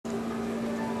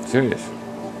serious.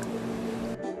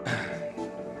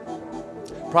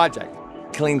 Project.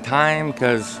 Killing time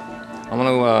because I'm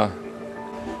gonna,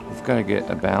 we've got to get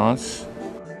a balance.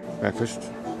 Breakfast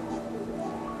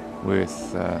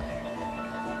with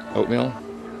oatmeal,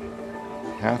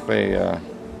 half a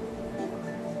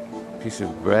piece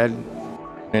of bread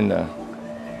in the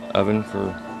oven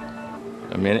for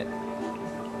a minute,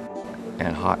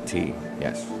 and hot tea,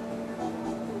 yes,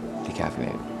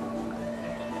 decaffeinated.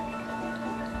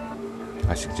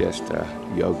 I suggest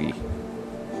yoga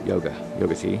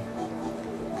tea,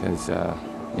 because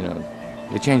you know,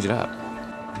 they change it up.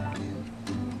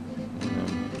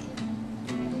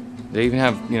 They even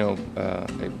have, you know, a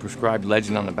prescribed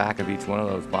legend on the back of each one of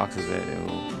those boxes that it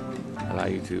will allow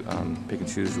you to pick and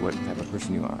choose what type of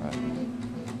person you are.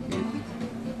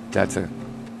 That's a,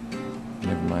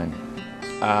 never mind.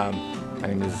 My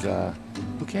name is,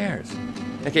 who cares?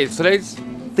 Okay, so today's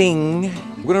thing,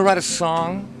 we're gonna write a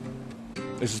song.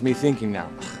 This is me thinking now.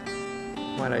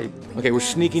 Okay, we're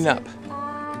sneaking up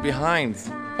behind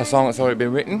a song that's already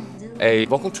been written, a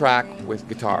vocal track with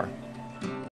guitar.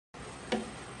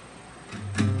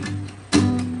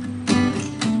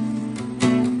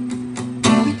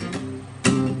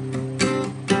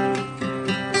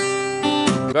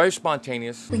 Very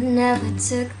spontaneous. We never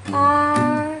took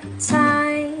our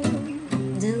time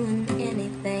doing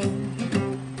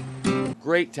anything.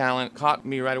 Great talent. Caught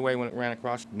me right away when it ran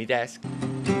across me desk.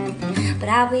 But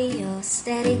I'll be your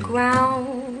steady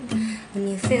ground when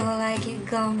you feel like you're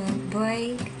gonna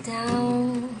break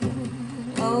down.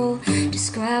 Oh,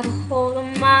 just grab a hold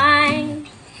of my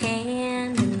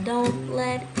hand and don't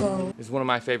let go. It's one of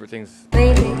my favorite things.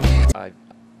 Baby, I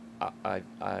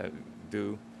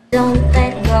do. don't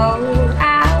let go.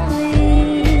 I'll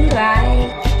be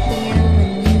right here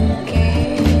when you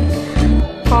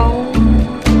get home.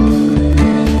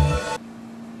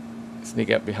 Sneak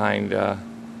up behind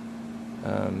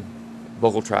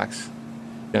vocal tracks,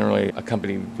 generally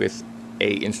accompanied with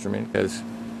a instrument, because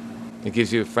it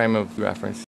gives you a frame of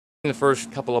reference. In the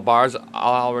first couple of bars,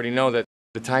 I'll already know that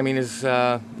the timing is,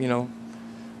 you know,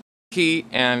 key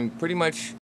and pretty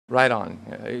much right on.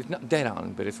 It's not dead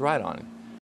on, but it's right on.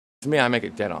 To me, I make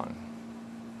it dead on.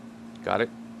 Got it?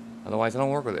 Otherwise, I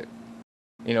don't work with it.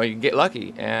 You know, you get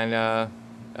lucky and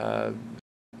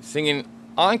singing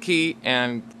on key,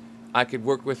 and I could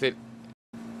work with it,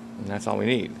 and that's all we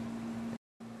need.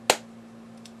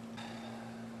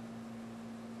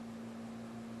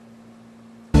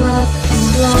 But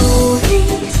slowly,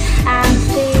 I'm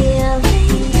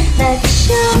feeling that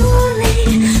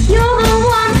surely you're the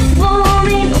one for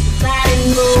me.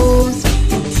 Nobody moves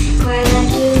quite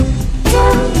like you do.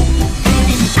 And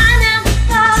I never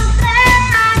thought that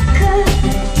I could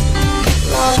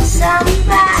love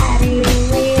somebody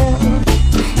real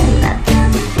and let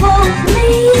them hold me.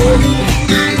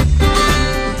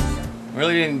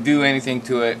 Really didn't do anything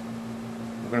to it.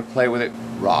 We're gonna play with it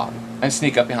raw and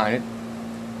sneak up behind it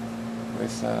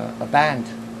with a band.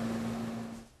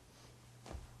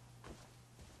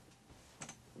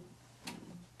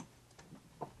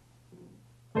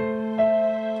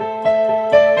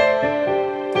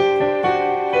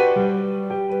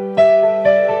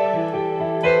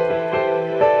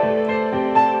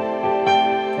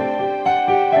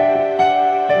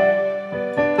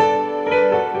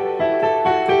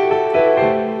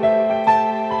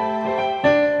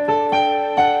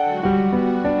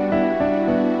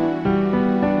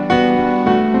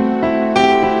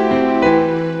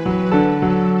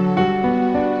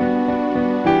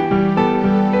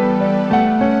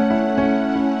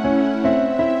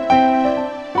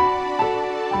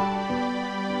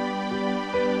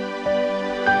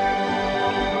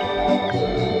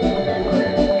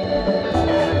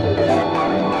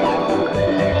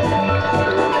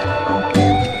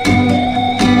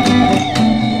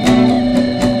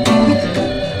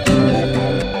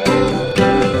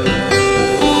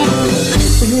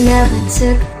 Never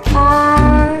took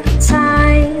our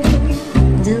time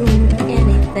doing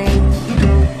anything,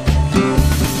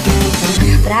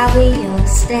 but I'll be your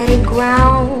steady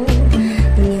ground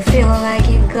when you feel like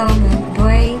you're gonna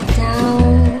break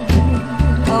down.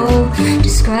 Oh,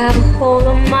 just grab a hold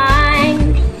of my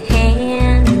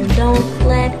hand and don't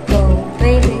let go,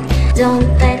 baby, don't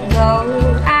let go.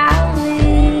 I'll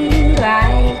be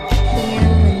right here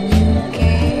when you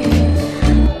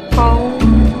get home.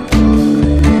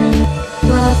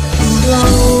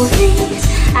 Slowly,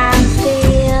 I'm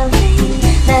feeling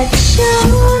that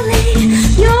surely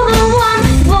you're the one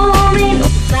for me.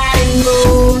 Nobody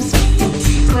moves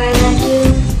quite like you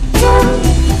do.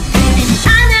 And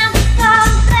I never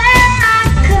thought that I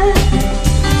could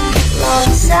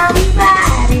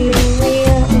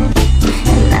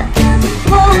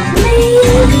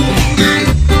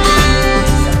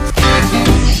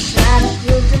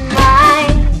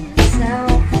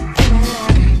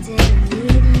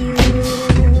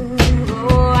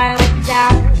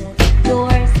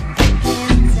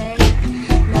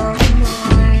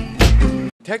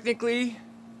Technically,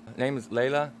 her name is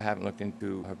Lelia. I haven't looked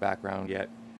into her background yet.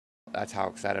 That's how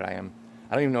excited I am.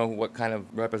 I don't even know what kind of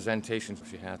representation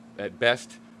she has. At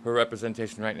best, her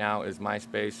representation right now is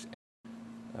MySpace,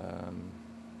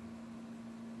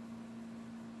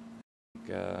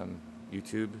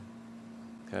 YouTube,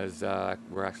 because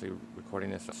we're actually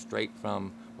recording this straight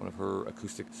from one of her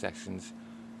acoustic sessions.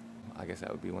 I guess that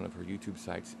would be one of her YouTube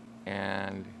sites,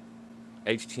 and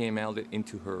HTML'd it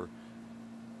into her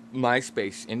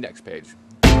MySpace index page.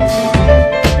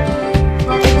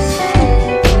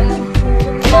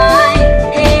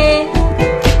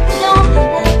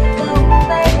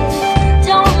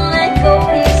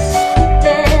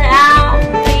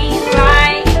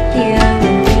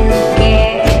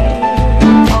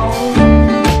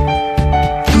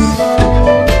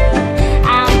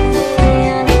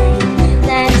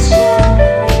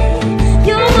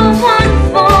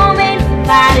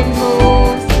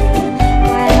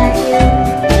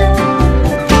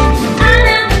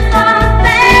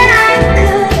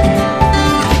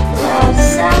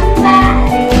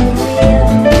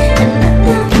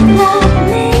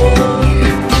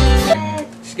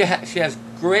 She has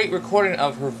great recording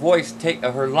of her voice,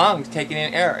 her lungs taking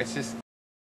in air. It's just,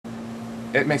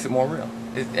 it makes it more real.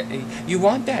 You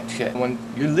want that shit when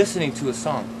you're listening to a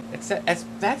song.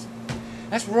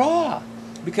 That's raw.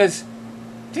 Because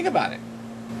think about it.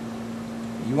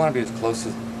 You want to be as close to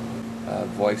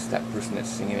voice that person that's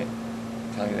singing it,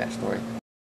 telling you that story.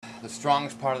 The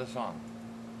strongest part of the song.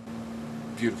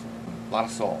 Beautiful. A lot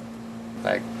of soul.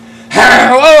 Like,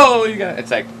 whoa!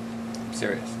 It's like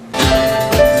serious.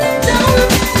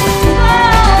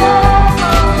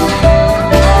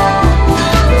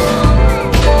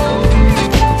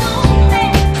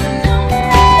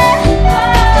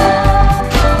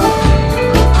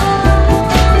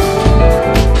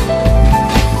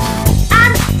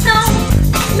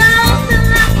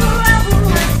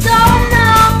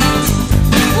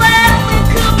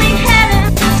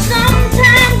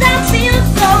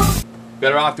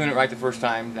 Better off doing it right the first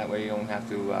time. That way you don't have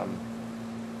to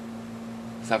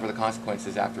suffer the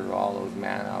consequences after all those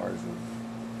man hours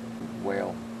of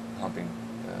whale humping.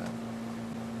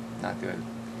 Not good.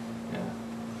 Yeah.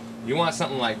 You want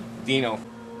something like Dino.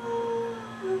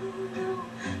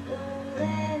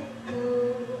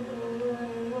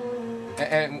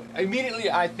 And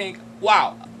immediately I think,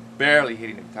 wow, barely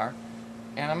hitting the guitar.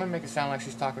 And I'm going to make it sound like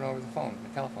she's talking over the phone, the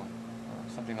telephone,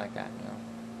 or something like that, you know.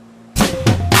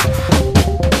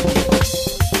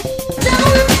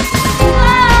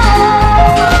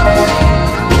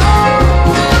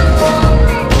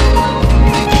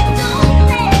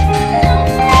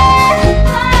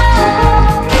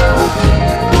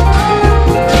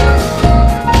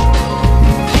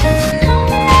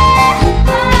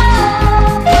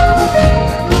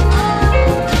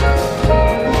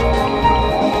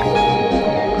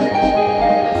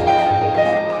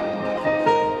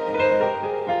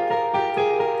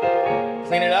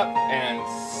 Clean it up and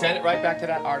send it right back to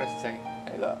that artist and say,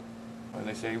 hey, look. Or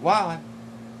they say, wow, I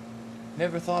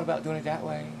never thought about doing it that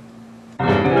way.